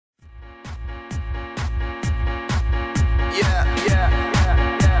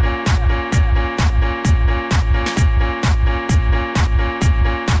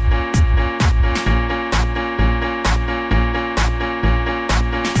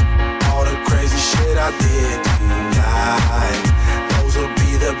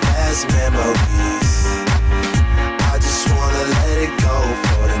best memories. I just wanna let it go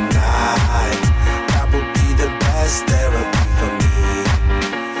for the night. That would be the best therapy for me.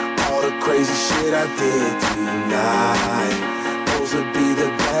 All the crazy shit I did tonight, those would be the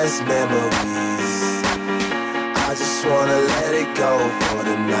best memories. I just wanna let it go for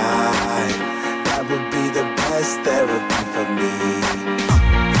the night. That would be the best therapy for me.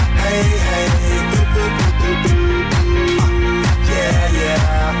 Hey, hey, yeah, yeah.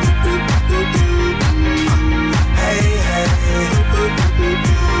 Hey, hey,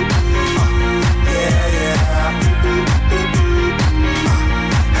 yeah, yeah.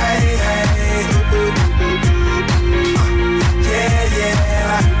 Hey, hey, yeah,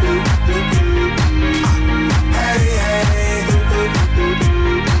 yeah. Hey, hey,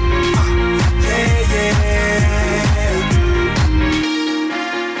 yeah, yeah.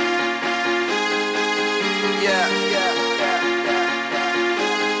 Yeah, yeah, yeah.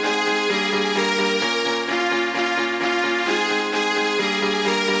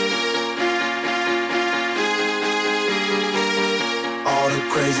 All the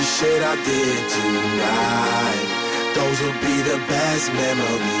crazy shit I did tonight, those will be the best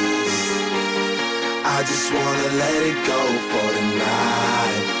memories. I just wanna let it go for the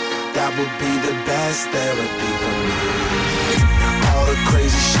night. That would be the best therapy for me. All the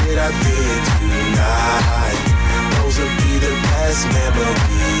crazy shit I did tonight, those will be the best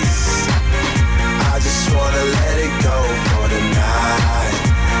memories. I just wanna let it go for the night.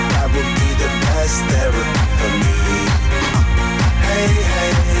 That would be the best therapy.